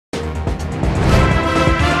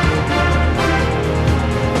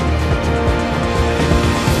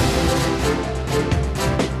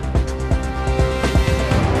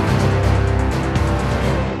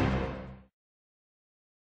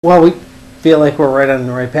Well, we feel like we're right on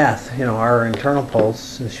the right path. You know, our internal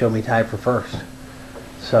polls show me tied for first.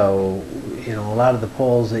 So, you know, a lot of the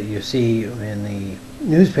polls that you see in the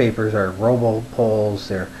newspapers are robo polls.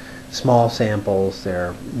 They're small samples.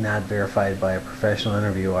 They're not verified by a professional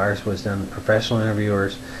interview. Ours was done professional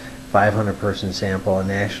interviewers, 500-person sample, a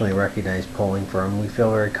nationally recognized polling firm. We feel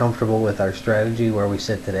very comfortable with our strategy where we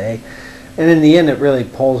sit today. And in the end, it really,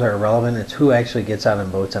 polls are irrelevant. It's who actually gets out and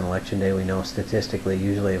votes on election day. We know statistically,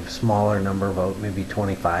 usually a smaller number vote, maybe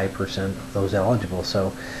 25% of those eligible.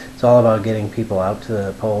 So it's all about getting people out to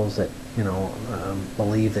the polls that, you know,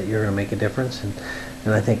 believe that you're going to make a difference. And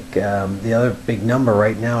I think the other big number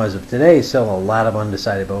right now as of today is still a lot of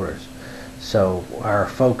undecided voters. So our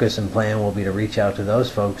focus and plan will be to reach out to those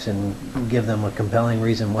folks and give them a compelling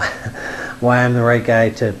reason why I'm the right guy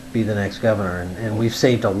to be the next governor. And we've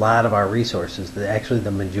saved a lot of our resources, actually the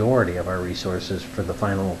majority of our resources for the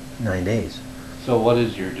final 9 days. So what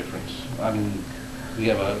is your difference? I mean, we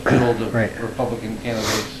have a field of right. Republican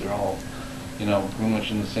candidates. They're all, you know, pretty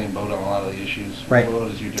much in the same boat on a lot of the issues. Right. What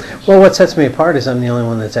is your difference? Well, what sets me apart is I'm the only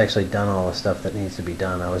one that's actually done all the stuff that needs to be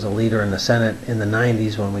done. I was a leader in the Senate in the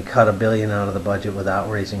 90s when we cut $1 billion out of the budget without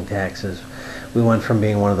raising taxes. We went from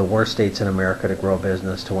being one of the worst states in America to grow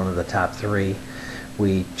business to one of the top 3.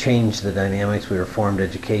 We changed the dynamics. We reformed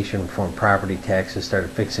education, reformed property taxes,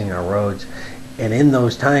 started fixing our roads. And in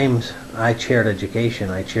those times, I chaired education.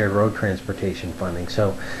 I chaired road transportation funding.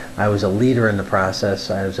 So I was a leader in the process.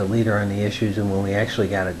 I was a leader on the issues, and when we actually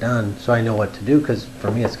got it done, so I know what to do, because for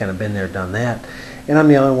me it's kind of been there, done that. And I'm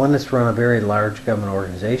the only one that's run a very large government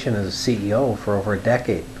organization as a CEO for over a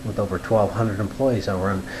decade with over 1,200 employees. I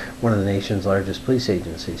run one of the nation's largest police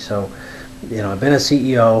agencies. So, you know, I've been a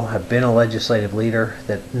CEO, I've been a legislative leader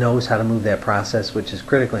that knows how to move that process, which is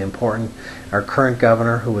critically important. Our current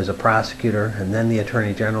governor, who was a prosecutor and then the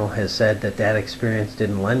Attorney General, has said that that experience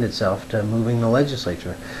didn't lend itself to moving the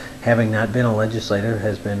legislature. Having not been a legislator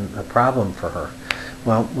has been a problem for her.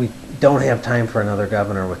 Well, we don't have time for another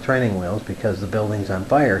governor with training wheels because the building's on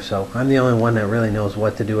fire, so I'm the only one that really knows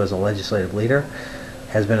what to do as a legislative leader,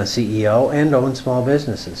 has been a CEO, and owns small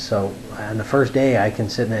businesses. So on the first day, I can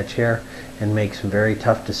sit in that chair and make some very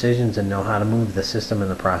tough decisions and know how to move the system and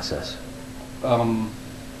the process.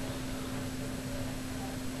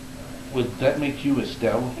 Would that make you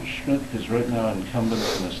establishment? Because right now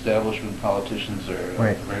incumbents and establishment politicians are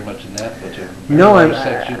right. very much in that, but no,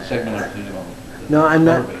 segment of, you know, no, I'm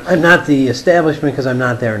not. I'm not the establishment because I'm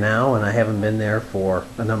not there now, and I haven't been there for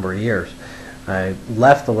a number of years. I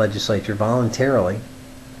left the legislature voluntarily,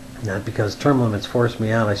 not because term limits forced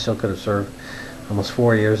me out. I still could have served almost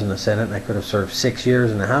 4 years in the Senate, and I could have served 6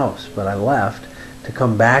 years in the House, but I left to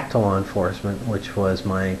come back to law enforcement, which was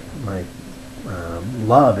my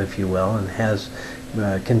love, if you will, and has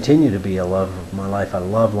continued to be a love of my life. I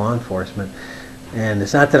love law enforcement. And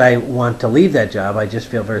it's not that I want to leave that job, I just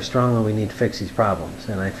feel very strongly we need to fix these problems.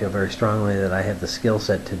 And I feel very strongly that I have the skill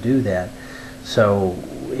set to do that. So,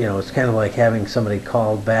 you know, it's kind of like having somebody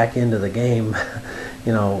called back into the game,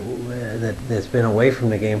 you know, that's been away from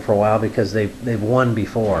the game for a while because they've won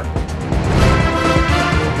before.